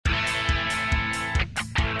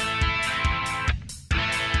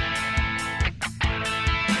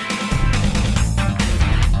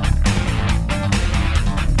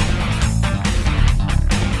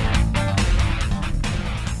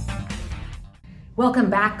Welcome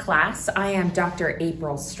back, class. I am Dr.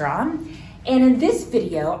 April Ström, and in this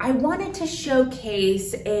video, I wanted to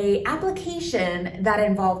showcase an application that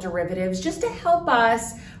involved derivatives just to help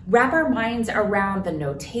us wrap our minds around the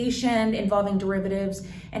notation involving derivatives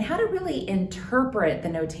and how to really interpret the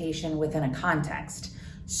notation within a context.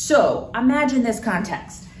 So imagine this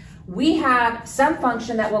context. We have some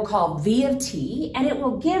function that we'll call v of t, and it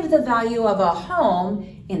will give the value of a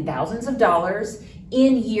home in thousands of dollars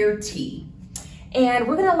in year t. And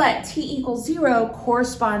we're gonna let t equals 0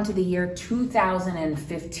 correspond to the year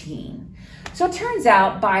 2015. So it turns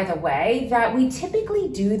out, by the way, that we typically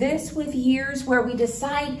do this with years where we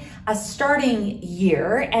decide a starting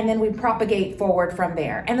year and then we propagate forward from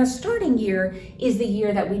there. And the starting year is the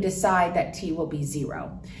year that we decide that t will be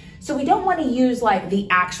 0. So we don't want to use like the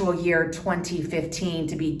actual year 2015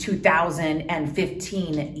 to be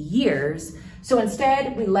 2015 years. So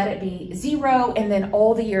instead, we let it be 0, and then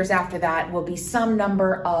all the years after that will be some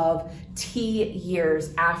number of t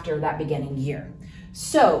years after that beginning year.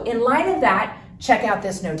 So in light of that, check out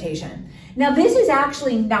this notation. Now, this is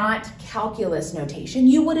actually not calculus notation.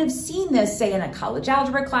 You would have seen this, say, in a college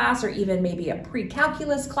algebra class or even maybe a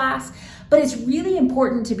pre-calculus class, but it's really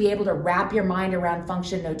important to be able to wrap your mind around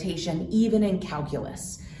function notation even in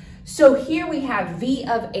calculus. So here we have v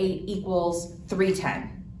of 8 equals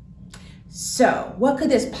 310. So what could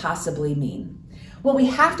this possibly mean? Well, we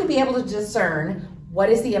have to be able to discern what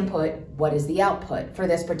is the input, what is the output for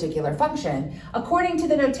this particular function. According to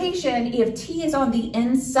the notation, if t is on the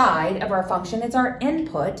inside of our function, it's our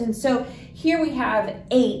input. And so here we have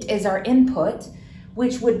 8 as our input,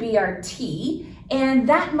 which would be our t. And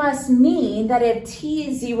that must mean that if t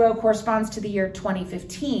is 0 corresponds to the year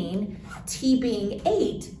 2015, t being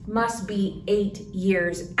 8 must be 8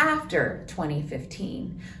 years after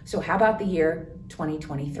 2015. So how about the year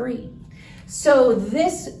 2023? So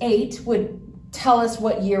this 8 would tell us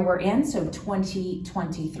what year we're in, so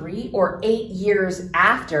 2023, or 8 years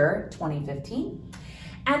after 2015.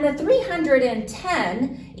 And the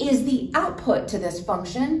 310 is the output to this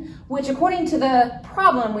function, which according to the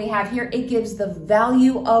problem we have here, it gives the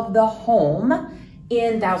value of the home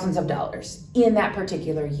in thousands of dollars in that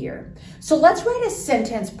particular year. So let's write a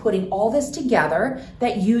sentence putting all this together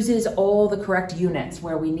that uses all the correct units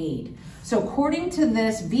where we need. So according to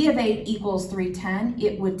this, v of 8 equals 310,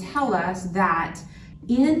 it would tell us that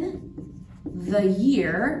in the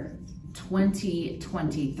year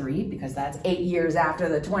 2023, because that's 8 years after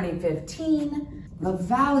the 2015, the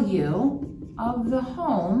value of the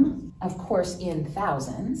home, of course in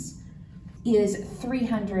thousands, is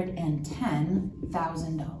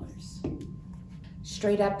 $310,000.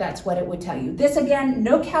 Straight up, that's what it would tell you. This again,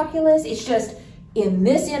 no calculus, it's just in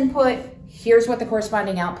this input, here's what the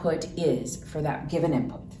corresponding output is for that given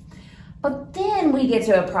input. But then we get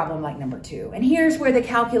to a problem like number 2, and here's where the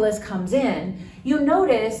calculus comes in. You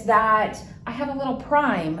notice that I have a little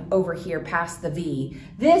prime over here past the v.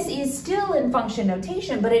 This is still in function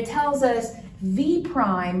notation, but it tells us v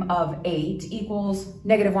prime of 8 equals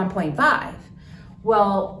negative 1.5.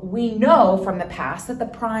 Well, we know from the past that the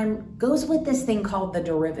prime goes with this thing called the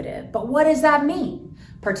derivative. But what does that mean,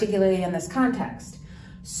 particularly in this context?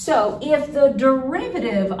 So if the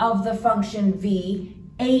derivative of the function v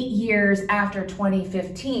 8 years after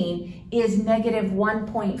 2015 is negative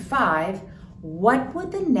 1.5, what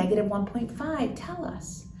would the negative 1.5 tell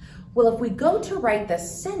us? Well, if we go to write the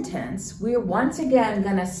sentence, we're once again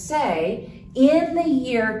gonna say in the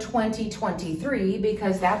year 2023,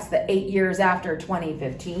 because that's the 8 years after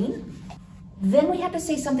 2015, then we have to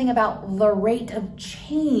say something about the rate of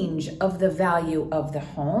change of the value of the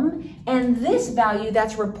home. And this value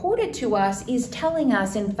that's reported to us is telling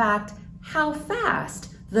us, in fact, how fast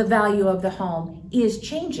the value of the home is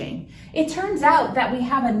changing. It turns out that we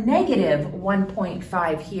have a negative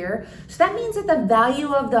 1.5 here. So that means that the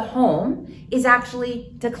value of the home is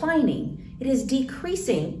actually declining. It is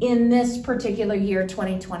decreasing in this particular year,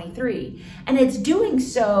 2023. And it's doing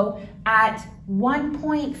so at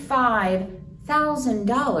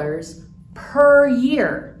 $1,500 per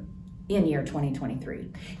year in year 2023.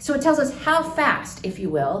 So it tells us how fast, if you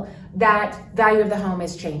will, that value of the home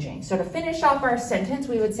is changing. So to finish off our sentence,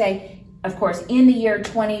 we would say, of course, in the year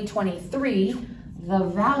 2023, the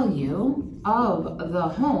value of the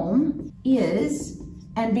home is,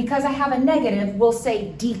 and because I have a negative, we'll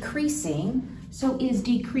say decreasing. So is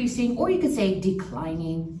decreasing, or you could say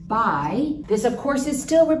declining by. This, of course, is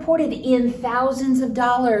still reported in thousands of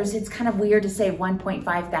dollars. It's kind of weird to say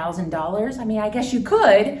 $1,500. I mean, I guess you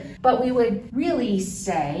could, but we would really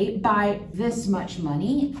say by this much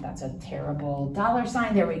money. That's a terrible dollar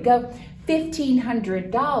sign. There we go.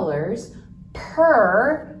 $1,500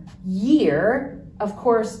 per year, of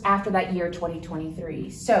course, after that year 2023.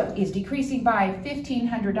 So is decreasing by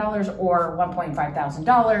 $1,500 or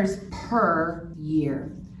 $1,500 per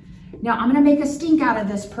year. Now I'm gonna make a stink out of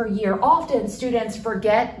this per year. Often students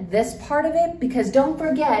forget this part of it because don't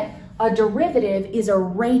forget, a derivative is a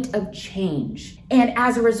rate of change. And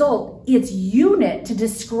as a result, its unit to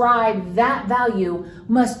describe that value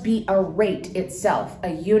must be a rate itself, a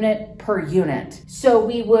unit per unit. So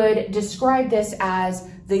we would describe this as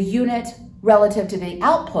the unit relative to the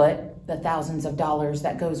output, the thousands of dollars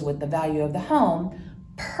that goes with the value of the home,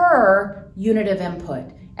 per unit of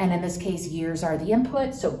input. And in this case, years are the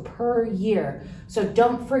input, so per year. So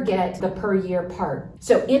don't forget the per year part.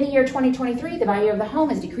 So in the year 2023, the value of the home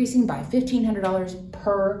is decreasing by $1,500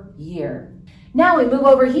 per year. Now we move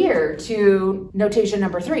over here to notation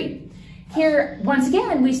number 3. Here, once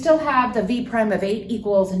again, we still have the v prime of 8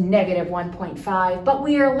 equals negative 1.5, but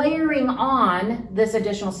we are layering on this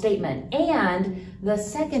additional statement, and the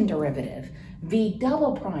second derivative, v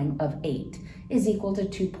double prime of 8, is equal to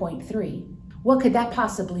 2.3. What could that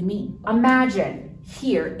possibly mean? Imagine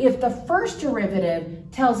here, if the first derivative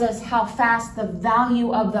tells us how fast the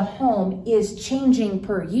value of the home is changing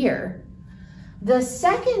per year, the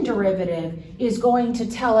second derivative is going to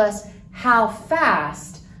tell us how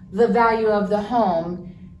fast the value of the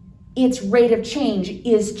home, its rate of change,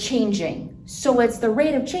 is changing. So it's the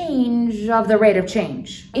rate of change of the rate of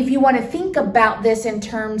change. If you want to think about this in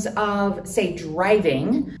terms of, say,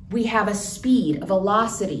 driving, we have a speed, a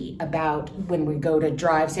velocity about when we go to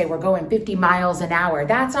drive, say we're going 50 miles an hour.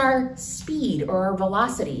 That's our speed or our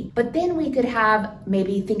velocity. But then we could have,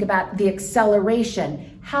 maybe think about the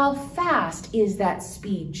acceleration. How fast is that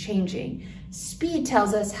speed changing? Speed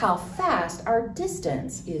tells us how fast our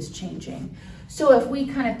distance is changing. So if we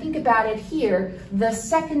kind of think about it here, the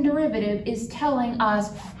second derivative is telling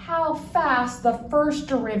us how fast the first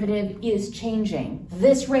derivative is changing.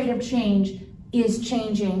 This rate of change is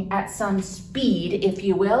changing at some speed, if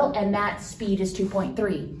you will, and that speed is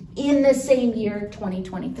 2.3 in the same year,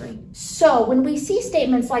 2023. So when we see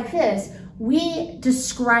statements like this, we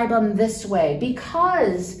describe them this way.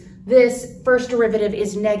 Because this first derivative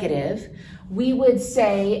is negative, we would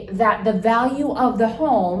say that the value of the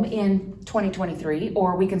home in 2023,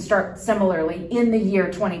 or we can start similarly in the year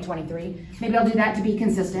 2023. Maybe I'll do that to be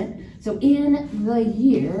consistent. So in the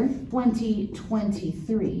year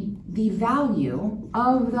 2023, the value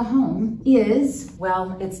of the home is,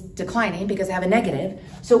 well, it's declining because I have a negative.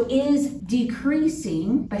 So is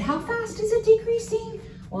decreasing, but how fast is it decreasing?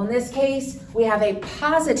 Well, in this case, we have a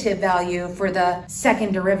positive value for the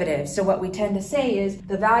second derivative. So what we tend to say is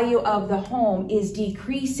the value of the home is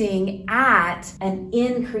decreasing at an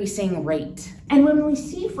increasing rate. And when we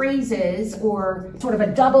see phrases or sort of a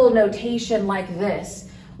double notation like this,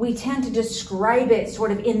 we tend to describe it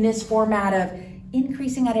sort of in this format of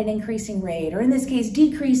increasing at an increasing rate, or in this case,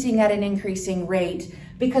 decreasing at an increasing rate,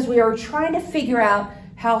 because we are trying to figure out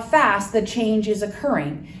how fast the change is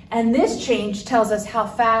occurring. And this change tells us how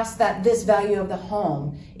fast that this value of the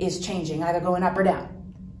home is changing, either going up or down,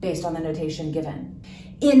 based on the notation given.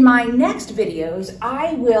 In my next videos,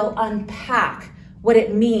 I will unpack what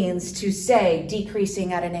it means to say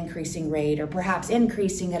decreasing at an increasing rate, or perhaps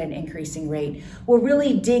increasing at an increasing rate. We'll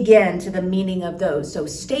really dig into the meaning of those. So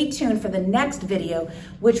stay tuned for the next video,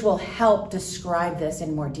 which will help describe this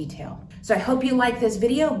in more detail. So I hope you like this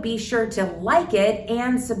video. Be sure to like it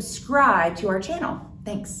and subscribe to our channel.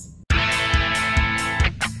 Thanks.